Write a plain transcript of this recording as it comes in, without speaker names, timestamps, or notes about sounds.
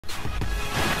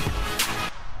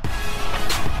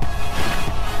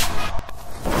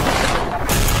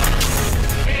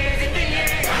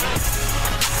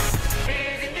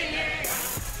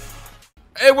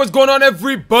Hey, what's going on,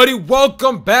 everybody?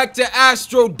 Welcome back to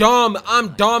Astro Dom. I'm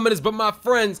Dominus, but my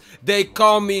friends, they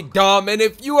call me Dom. And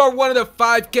if you are one of the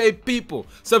 5K people,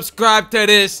 subscribe to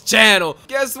this channel.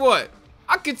 Guess what?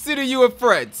 I consider you a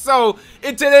friend. So,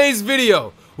 in today's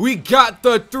video, we got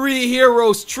the 3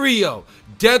 heroes trio.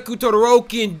 DEKU,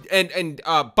 Todoroki, and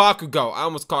BAKUGO. I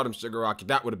almost called him Shigaraki.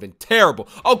 That would have been terrible.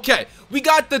 Okay, we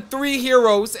got the 3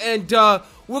 heroes, and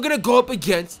we're gonna go up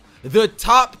against the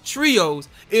top trios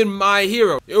in My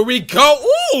Hero. Here we go.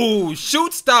 Ooh,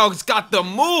 Shoot Style's got the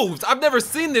moves. I've never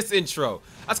seen this intro.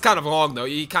 That's kind of long though.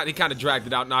 He kind of dragged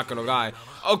it out, not gonna lie.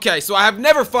 Okay, so I have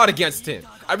never fought against him.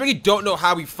 I really don't know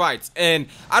how he fights, and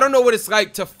I don't know what it's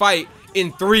like to fight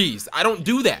in 3s. I don't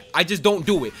do that. I just don't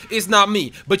do it. It's not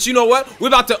me. But you know what? We're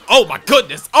about to, oh my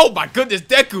goodness,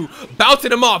 DEKU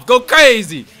bouncing him off. Go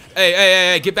crazy.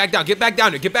 Hey, get back down. Get back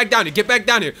down here. Get back down here. Get back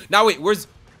down here. Now wait, where's,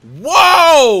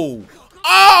 whoa!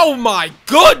 Oh my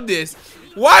goodness!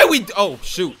 Why are we, oh,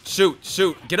 shoot.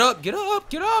 Get up.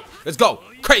 Let's go.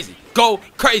 Crazy. Go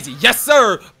crazy. Yes,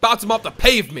 sir. Bounce him off the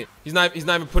pavement. He's not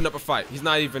even putting up a fight. He's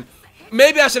not even,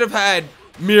 maybe I should have had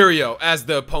Mirio as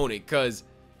the opponent, cause,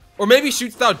 or maybe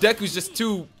Shoot Style DEKU's just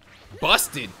too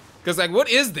busted. Cause like, what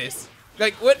is this?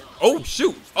 Like, what? Oh,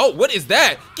 shoot. Oh, what is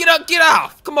that? Get up, get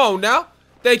off. Come on now.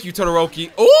 Thank you,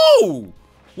 Todoroki. Oh,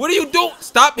 what are you doing?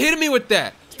 Stop hitting me with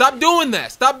that. Stop doing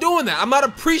that. Stop doing that. I'm not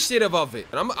appreciative of it.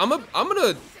 And I'm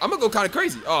gonna go kind of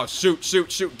crazy. Oh,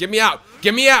 shoot. Get me out.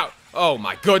 Get me out. Oh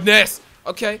my goodness.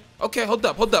 Okay. Hold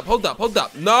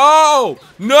up. No.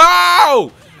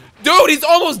 Dude, he's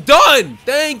almost done.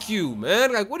 Thank you,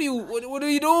 man. Like, what are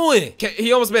you doing? Okay,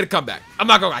 he almost made a comeback. I'm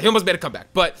not gonna lie, he almost made a comeback,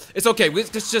 but it's okay.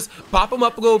 Let's just pop him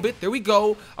up a little bit. There we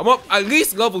go. I want at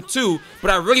least level 2,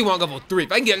 but I really want level 3.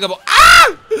 If I can get level,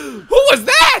 ah! Who was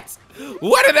that?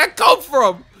 Where did that come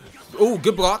from? Oh,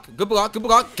 good block.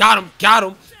 Got him.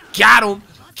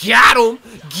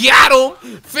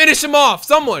 Finish him off.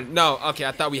 Someone. No. Okay,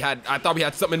 I thought we had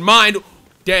something in mind.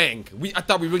 Dang. I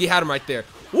thought we really had him right there.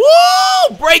 Woo!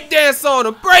 Breakdance on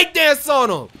him.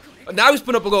 Now he's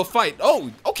putting up a little fight.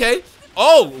 Oh, okay.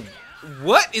 Oh,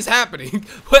 what is happening?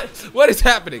 What is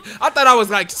happening? I thought I was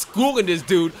like schooling this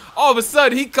dude. All of a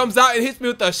sudden, he comes out and hits me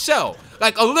with a shell.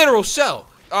 Like a literal shell.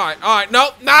 All right.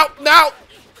 No.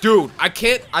 Dude, I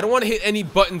don't want to hit any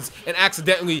buttons and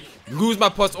accidentally lose my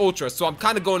plus ultra. So I'm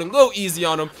kind of going a little easy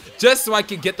on him just so I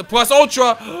can get the plus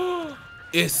ultra.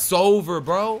 It's over,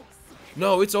 bro.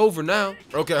 No, it's over now.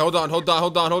 Okay, hold on.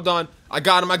 I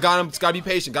got him. Just gotta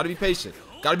be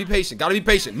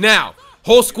patient. Now,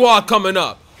 whole squad coming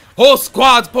up. Whole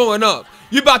squad's pulling up.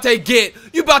 You about to get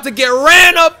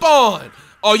ran up on.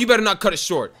 Oh, you better not cut it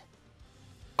short.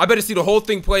 I better see the whole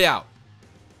thing play out.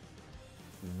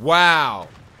 Wow.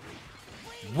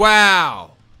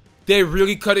 They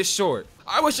really cut it short.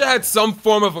 I wish I had some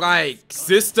form of like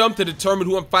system to determine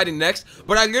who I'm fighting next,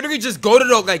 but I literally just go to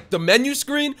the menu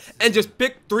screen and just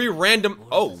pick 3 random.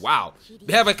 Oh wow,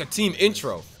 they have like a team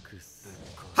intro.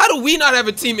 How do we not have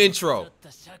a team intro?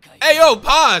 Hey yo,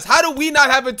 pause. How do we not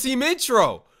have a team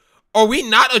intro? Are we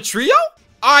not a trio?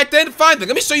 All right then, fine then.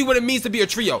 Let me show you what it means to be a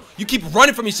trio. You keep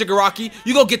running from me, Shigaraki.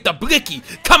 You go get the blicky.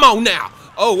 Come on now.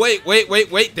 Oh wait.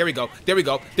 There we go.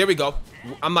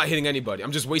 I'm not hitting anybody.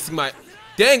 I'm just wasting my.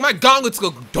 Dang, my gauntlets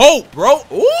look dope, bro.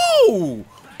 Ooh,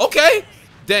 okay.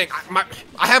 Dang,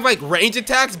 I have like range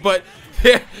attacks, but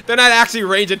they're not actually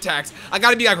range attacks. I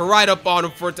gotta be like right up on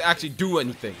him for it to actually do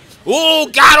anything.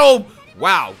 Ooh, got him.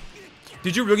 Wow.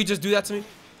 Did you really just do that to me?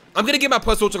 I'm gonna get my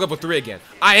plus ultra level 3 again.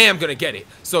 I am gonna get it.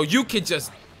 So you can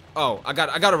just, oh, I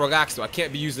gotta relax though. I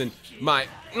can't be using my,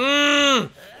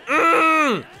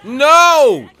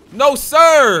 no,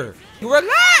 sir.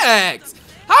 Relax.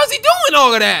 How's he doing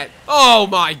all of that? Oh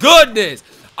my goodness.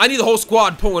 I need the whole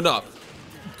squad pulling up.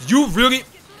 You really?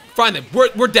 Fine then.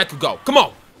 Where'd DEKU go? Come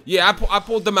on. Yeah, I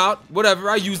pulled them out. Whatever.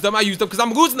 I used them because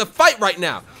I'm losing the fight right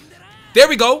now. There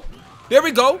we go.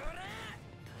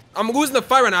 I'm losing the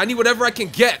fight right now. I need whatever I can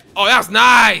get. Oh, that's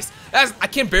nice. I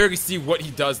can barely see what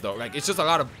he does though. Like, it's just a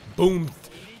lot of boom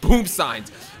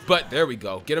signs. But there we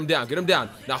go. Get him down.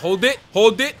 Now hold it.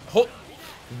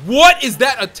 What is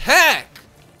that attack?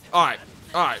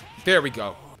 All right, there we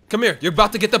go. Come here. You're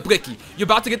about to get the blicky.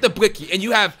 And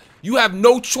you have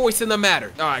no choice in the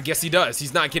matter. Oh, I guess he does.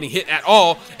 He's not getting hit at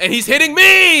all, and he's hitting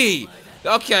me.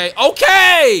 Okay.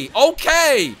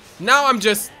 Now I'm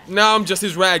just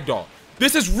his ragdoll.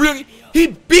 This is really, he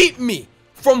beat me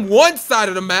from one side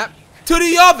of the map to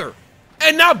the other,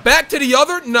 and now back to the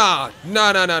other. Nah.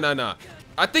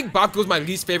 I think Bakugo's my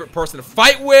least favorite person to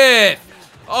fight with.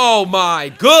 Oh my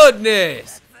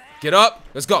goodness. Get up.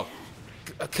 Let's go.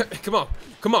 Come on.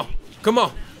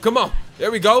 There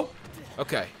we go.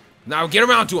 Okay. Now get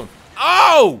around to him.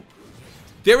 Oh!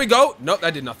 There we go. Nope,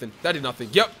 that did nothing. That did nothing.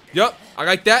 Yep. I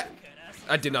like that.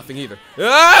 That did nothing either.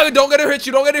 Ah, don't let her hit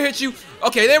you. Don't let her hit you.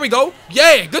 Okay, there we go.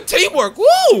 Yeah, good teamwork.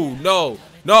 Woo! No,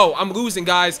 I'm losing,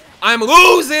 guys. I'm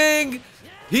losing.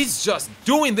 He's just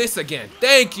doing this again.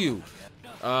 Thank you.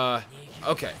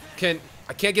 Okay.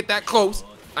 I can't get that close.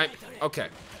 Okay.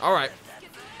 All right.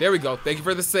 There we go. Thank you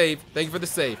for the save. Thank you for the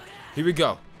save. Here we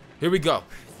go.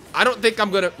 I don't think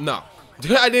I'm gonna. No.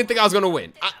 I didn't think I was gonna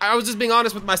win. I was just being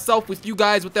honest with myself, with you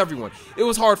guys, with everyone. It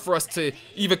was hard for us to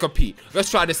even compete. Let's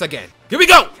try this again. Here we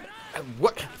go.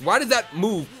 What? Why does that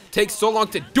move take so long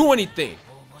to do anything?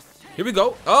 Here we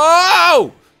go.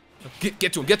 Oh!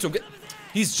 Get to him.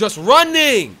 He's just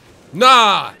running.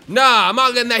 Nah. I'm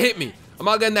not letting that hit me.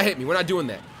 We're not doing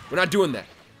that.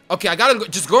 Okay, I gotta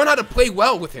just learn how to play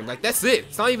well with him. Like, that's it.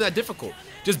 It's not even that difficult.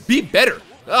 Just be better.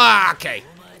 Okay.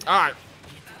 All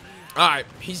right.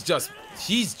 He's just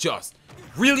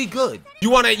really good.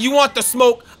 You want the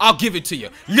smoke? I'll give it to you.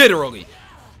 Literally.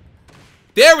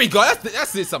 There we go.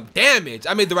 That's some damage.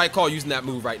 I made the right call using that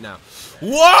move right now.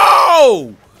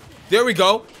 Whoa! There we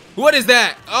go. What is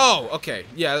that? Oh, okay.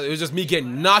 Yeah, it was just me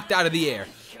getting knocked out of the air.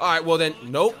 All right, well then,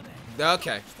 nope.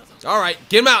 Okay. All right,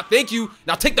 get him out. Thank you.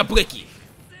 Now take the blicky.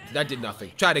 That did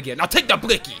nothing. Try it again. Now take the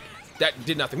blicky. That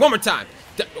did nothing. One more time.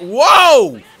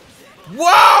 Whoa!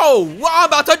 I'm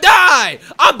about to die.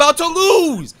 I'm about to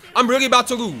lose. I'm really about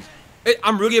to lose.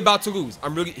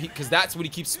 Because that's what he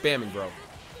keeps spamming, bro.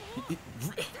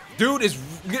 Dude is.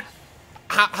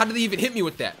 How did he even hit me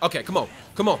with that? Okay, come on.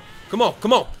 Oh,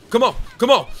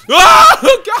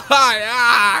 God.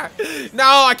 Ah. No,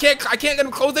 I can't get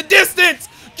him close the distance.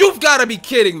 You've got to be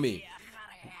kidding me.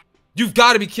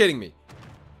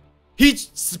 He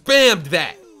spammed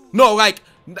that. No, like,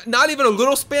 not even a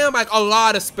little spam, like a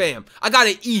lot of spam. I got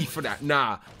an E for that.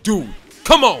 Nah, dude.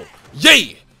 Come on.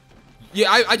 Yeah,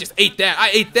 I just ate that. I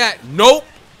ate that. Nope.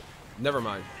 Never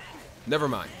mind.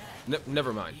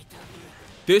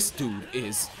 This dude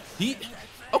is...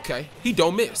 Okay, he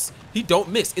don't miss.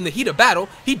 In the heat of battle,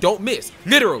 he don't miss.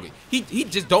 Literally. He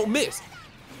just don't miss.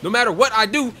 No matter what I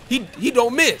do, he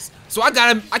don't miss. So I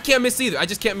can't miss either. I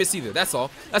just can't miss either. That's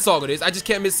all it is. I just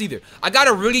can't miss either. I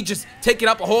gotta really just take it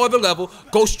up a whole other level.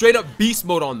 Go straight up beast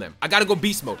mode on them. I gotta go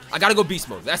beast mode.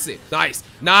 That's it. Nice.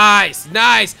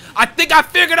 I think I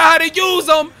figured out how to use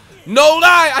them. No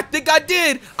lie. I think I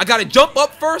did. I gotta jump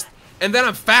up first, and then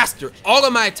I'm faster. All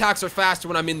of my attacks are faster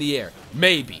when I'm in the air.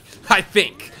 Maybe. I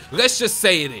think. Let's just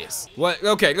say it is. What?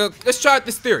 Okay, let's try out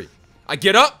this theory. I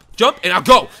get up, jump, and I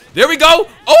go. There we go.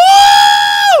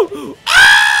 Oh!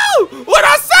 What'd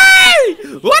I say?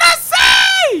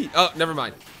 Oh, never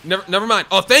mind. Never mind.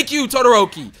 Oh, thank you,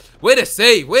 Todoroki. Way to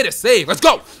save. Let's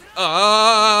go.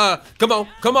 Come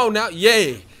on now.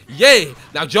 Yay.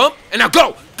 Now jump and now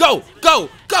go.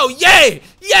 Yay.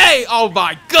 Oh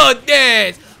my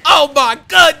goodness.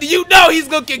 You know he's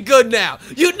looking good now.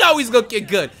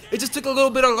 It just took a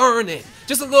little bit of learning.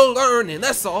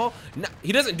 That's all.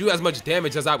 He doesn't do as much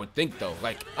damage as I would think, though.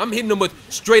 Like, I'm hitting him with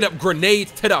straight up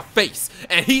grenades to the face.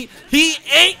 And he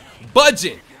ain't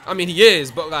budging. I mean, he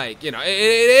is, but like, you know,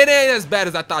 it ain't as bad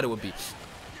as I thought it would be.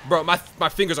 Bro, my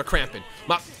fingers are cramping.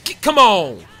 Come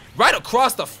on. Right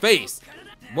across the face.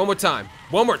 One more time.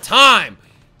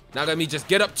 Now let me just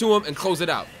get up to him and close it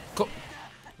out.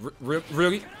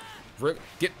 Really?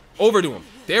 Get over to him.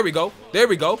 There we go.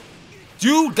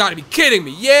 You gotta be kidding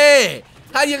me. Yeah.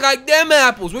 How you like them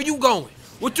apples? Where you going?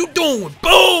 What you doing?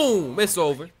 Boom. It's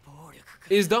over.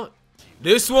 It's done.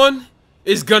 This one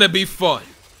is gonna be fun.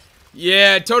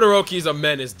 Yeah, Todoroki's a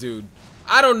menace, dude.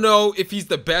 I don't know if he's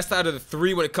the best out of the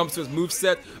three when it comes to his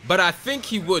moveset, but I think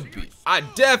he would be. I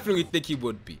definitely think he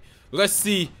would be. Let's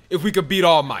see if we could beat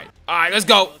All Might. All right, let's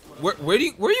go. Where are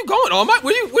you going, All Might?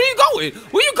 Where are you going?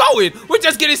 We're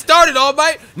just getting started, All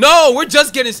Might. No, we're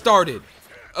just getting started.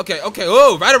 Okay.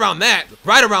 Oh, right around that.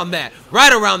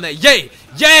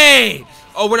 Yay.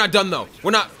 Oh, we're not done though.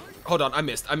 We're not. Hold on, I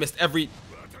missed every.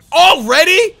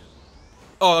 Already?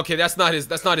 Oh, okay, that's not his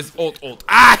ult.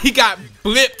 Ah, he got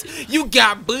blipped. You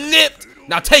got blipped.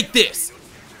 Now take this.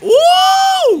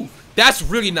 Ooh! That's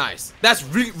really nice. That's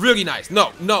really nice.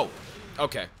 No.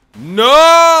 Okay.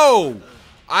 No!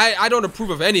 I don't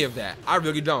approve of any of that. I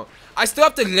really don't. I still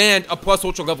have to land a plus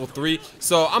ultra level 3,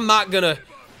 so I'm gonna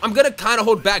kind of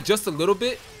hold back just a little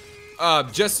bit,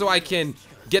 just so I can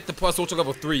get the plus ultra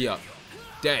level 3 up.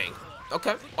 Dang.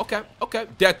 Okay.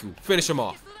 Deku, finish him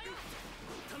off.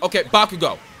 Okay,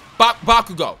 Bakugo.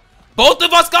 Bakugo. Both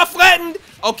of us got flattened.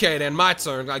 Okay, then my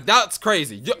turn. Like, that's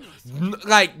crazy.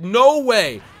 Like, no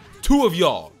way 2 of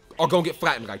y'all are gonna get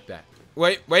flattened like that.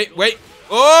 Wait.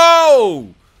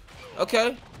 Oh!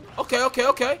 Okay.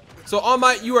 Okay. So All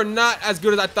Might, you are not as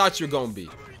good as I thought you were gonna be.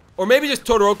 Or maybe just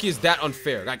Todoroki is that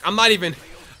unfair. Like, I'm not even...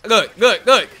 Look.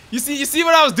 You see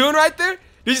what I was doing right there?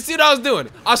 Did you see what I was doing?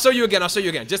 I'll show you again.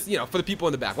 Just, you know, for the people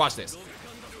in the back. Watch this.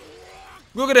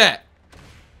 Look at that.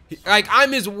 Like,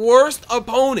 I'm his worst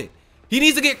opponent. He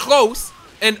needs to get close.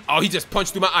 And, oh, he just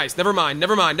punched through my ice. Never mind.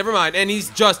 And he's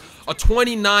just a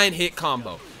 29 hit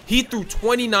combo. He threw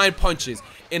 29 punches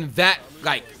in that,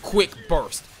 like, quick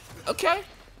burst. Okay.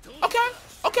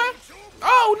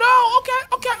 Oh, no.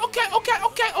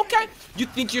 Okay. You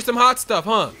think you're some hot stuff,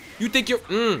 huh? You think you're,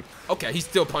 Okay, he's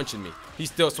still punching me.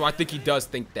 So I think he does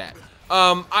think that.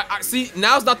 I see,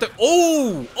 now's not the,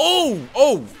 oh,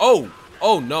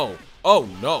 no.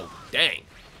 Dang.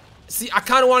 See, I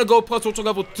kind of want to go plus ultra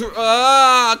level 3.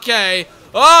 Okay.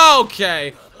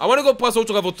 I want to go plus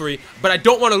ultra level 3, but I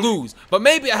don't want to lose. But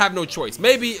maybe I have no choice.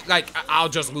 Maybe, like, I'll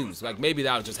just lose. Like, maybe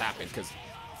that'll just happen, because,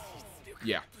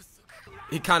 yeah.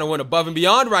 He kind of went above and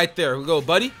beyond right there, little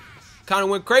buddy. Kind of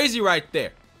went crazy right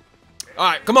there. All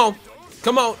right, come on.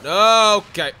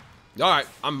 Okay. All right,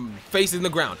 I'm facing the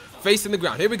ground.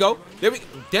 Here we go.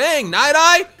 Dang, Night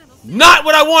Eye. Not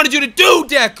what I wanted you to do,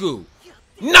 Deku.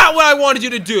 Not what I wanted you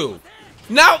to do.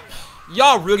 Now,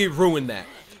 y'all really ruined that.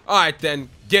 All right, then.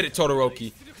 Get it,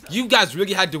 Todoroki. You guys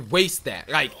really had to waste that.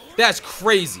 Like, that's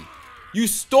crazy. You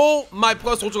stole my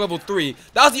plus ultra level 3.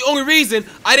 That was the only reason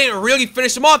I didn't really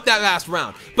finish him off that last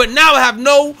round. But now I have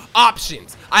no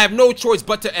options. I have no choice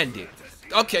but to end it.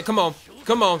 Okay, come on.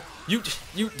 You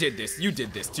did this. You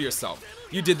did this to yourself.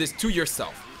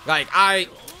 Like, I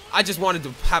just wanted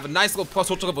to have a nice little plus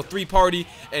ultra level 3 party,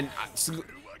 and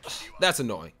that's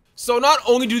annoying. So not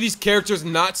only do these characters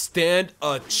not stand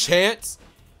a chance,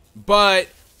 but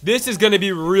this is gonna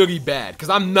be really bad because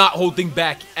I'm not holding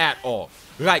back at all.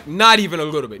 Like, not even a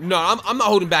little bit. No, I'm not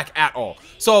holding back at all.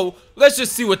 So let's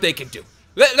just see what they can do.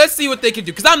 Let's see what they can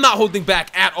do, because I'm not holding back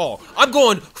at all. I'm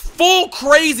going full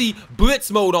crazy blitz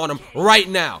mode on him right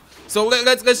now. So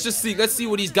let's just see. Let's see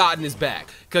what he's got in his bag.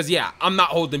 Because, yeah, I'm not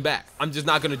holding back. I'm just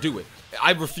not going to do it.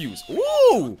 I refuse.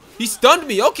 Ooh, he stunned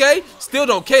me. Okay, still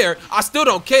don't care. I still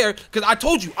don't care, because I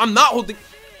told you, I'm not holding...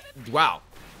 Wow,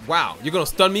 you're going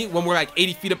to stun me when we're like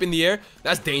 80 feet up in the air?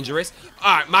 That's dangerous.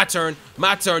 All right, my turn.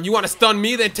 You want to stun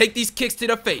me? Then take these kicks to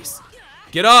the face.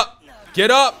 Get up.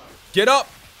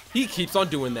 He keeps on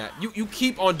doing that. You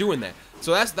keep on doing that.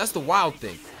 So that's the wild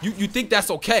thing. You think that's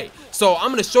okay. So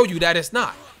I'm going to show you that it's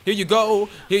not. Here you go.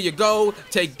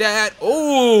 Take that.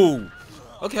 Oh.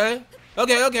 Okay.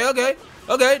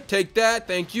 Take that.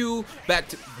 Thank you. Back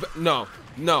to... No.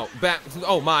 Back...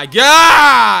 Oh, my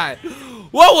God.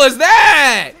 What was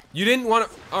that? You didn't want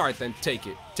to... All right, then. Take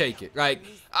it. Like,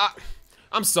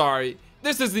 I'm sorry.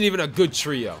 This isn't even a good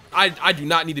trio. I do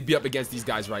not need to be up against these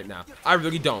guys right now. I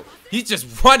really don't. He's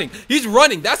just running.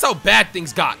 That's how bad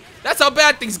things got.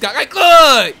 Like,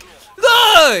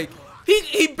 look.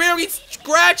 He barely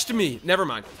scratched me. Never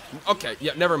mind. Okay,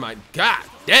 yeah, never mind. God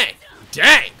dang.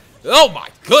 Oh my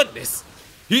goodness.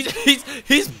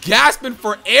 He's gasping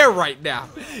for air right now.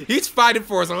 He's fighting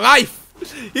for his life.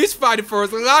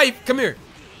 Come here.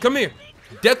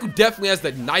 Deku definitely has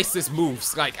the nicest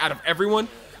moves, like, out of everyone.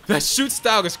 That shoot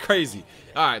style is crazy.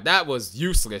 Alright, that was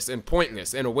useless and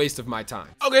pointless and a waste of my time.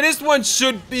 Okay, this one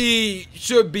should be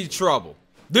trouble.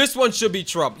 Yeah, this one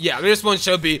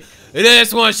should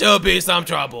be some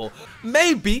trouble.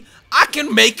 Maybe I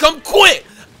can make him quit.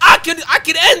 I can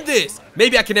end this.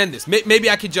 Maybe I can end this. Maybe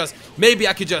I could just,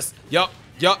 yup,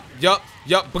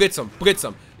 blitz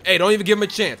him. Hey, don't even give him a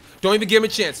chance.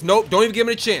 Nope, don't even give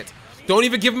him a chance.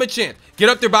 Get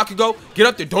up there, Bakugo. Get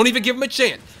up there. Don't even give him a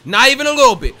chance. Not even a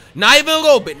little bit.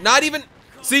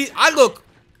 See,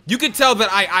 you can tell that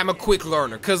I'm a quick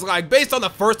learner. Because, like, based on the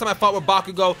first time I fought with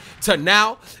Bakugo to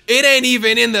now, it ain't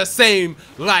even in the same,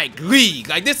 like, league.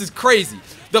 Like, this is crazy.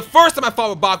 The first time I fought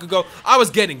with Bakugo, I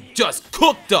was getting just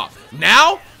cooked up.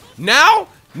 Now? No.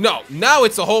 Now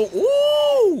it's a whole,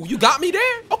 ooh, you got me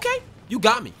there? Okay. You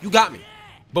got me.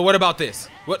 But what about this?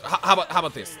 How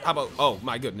about this? Oh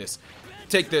my goodness.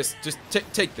 Take this. Just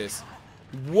take this.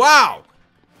 Wow.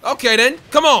 Okay then.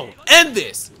 Come on. End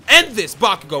this,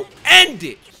 Bakugo. End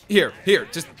it. Here.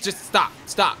 Just stop.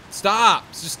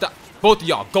 Just stop. Both of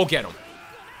y'all, go get him.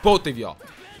 Both of y'all.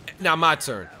 Now my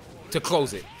turn to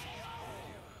close it.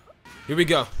 Here we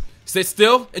go. Sit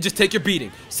still and just take your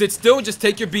beating.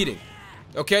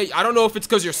 Okay, I don't know if it's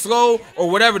because you're slow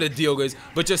or whatever the deal is,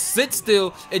 but just sit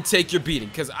still and take your beating.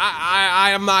 Because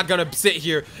I am not going to sit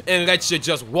here and let you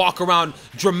just walk around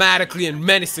dramatically and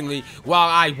menacingly while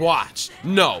I watch.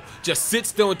 No, just sit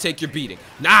still and take your beating.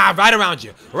 Nah, right around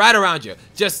you.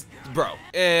 Just bro.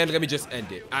 And let me just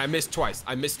end it. I missed twice.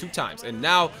 I missed 2 times. And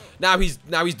now he's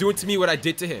doing to me what I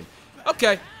did to him.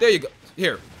 Okay, there you go.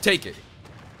 Here, take it.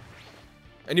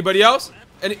 Anybody else?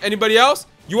 Anybody else?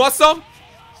 You want some?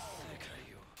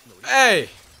 Hey,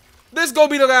 this is gonna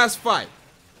be the last fight.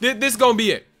 This is gonna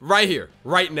be it. Right here,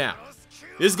 right now.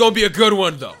 This is gonna be a good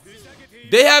one, though.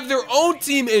 They have their own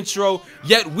team intro,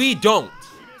 yet we don't.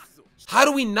 How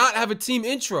do we not have a team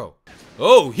intro?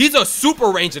 Oh, he's a super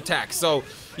range attack. So,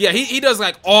 yeah, he does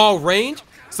like all range.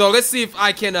 So let's see if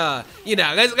I can, you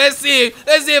know, let's see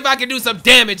if I can do some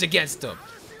damage against him.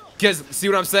 Because, see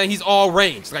what I'm saying? He's all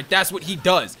range. Like, that's what he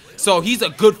does. So he's a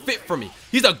good fit for me.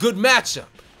 He's a good matchup.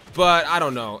 But I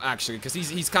don't know, actually, because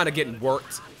he's kind of getting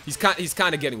worked. He's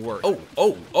kind of getting worked.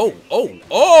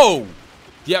 Oh.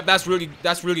 Yeah, that's a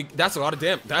lot of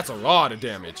damage. That's a lot of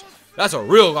damage. That's a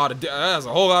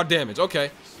whole lot of damage.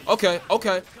 Okay.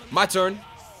 My turn.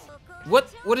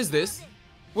 What is this?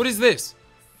 What is this?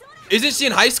 Isn't she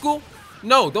in high school?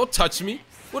 No, don't touch me.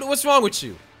 What's wrong with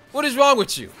you? What is wrong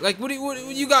with you? Like, what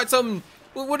you got something?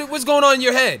 What's going on in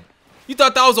your head? You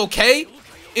thought that was okay?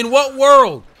 In what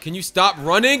world? Can you stop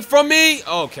running from me?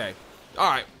 Okay. All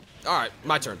right.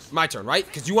 My turn, right?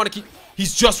 Because you want to keep.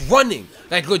 He's just running,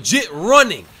 like legit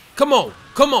running. Come on.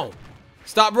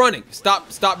 Stop running. Stop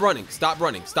running.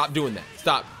 Stop doing that.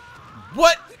 Stop.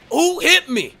 What? Who hit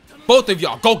me? Both of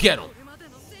y'all, go get him.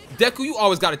 Deku, you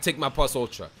always got to take my plus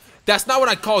ultra. That's not what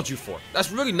I called you for.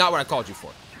 That's really not what I called you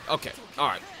for. Okay. All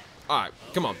right.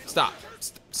 Come on. Stop.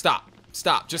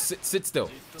 Just sit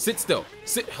still.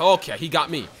 Sit. Okay, he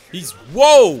got me.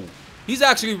 Whoa. He's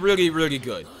actually really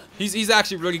good. He's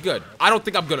actually really good. I don't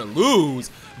think I'm gonna lose,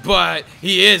 but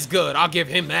he is good. I'll give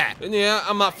him that. And yeah,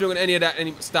 I'm not feeling any of that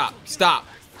anymore. Stop.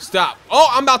 Oh,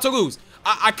 I'm about to lose.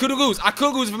 I could lose. I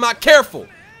could lose if I'm not careful.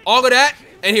 All of that,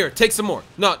 and here, take some more.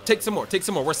 No, take some more.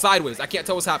 We're sideways. I can't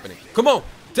tell what's happening. Come on.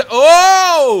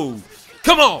 Oh!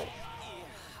 Come on.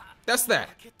 That's that.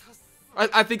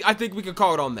 I think we can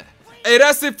call it on that. Hey,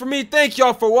 that's it for me. Thank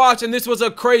y'all for watching. This was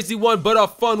a crazy one, but a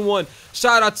fun one.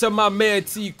 Shout out to my man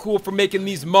T Cool for making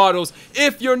these models.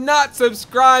 If you're not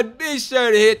subscribed, be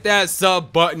sure to hit that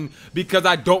sub button because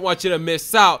I don't want you to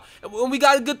miss out. And we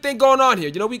got a good thing going on here.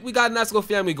 You know, we got a nice little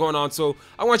family going on, so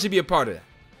I want you to be a part of that.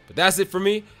 But that's it for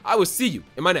me. I will see you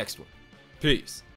in my next one. Peace.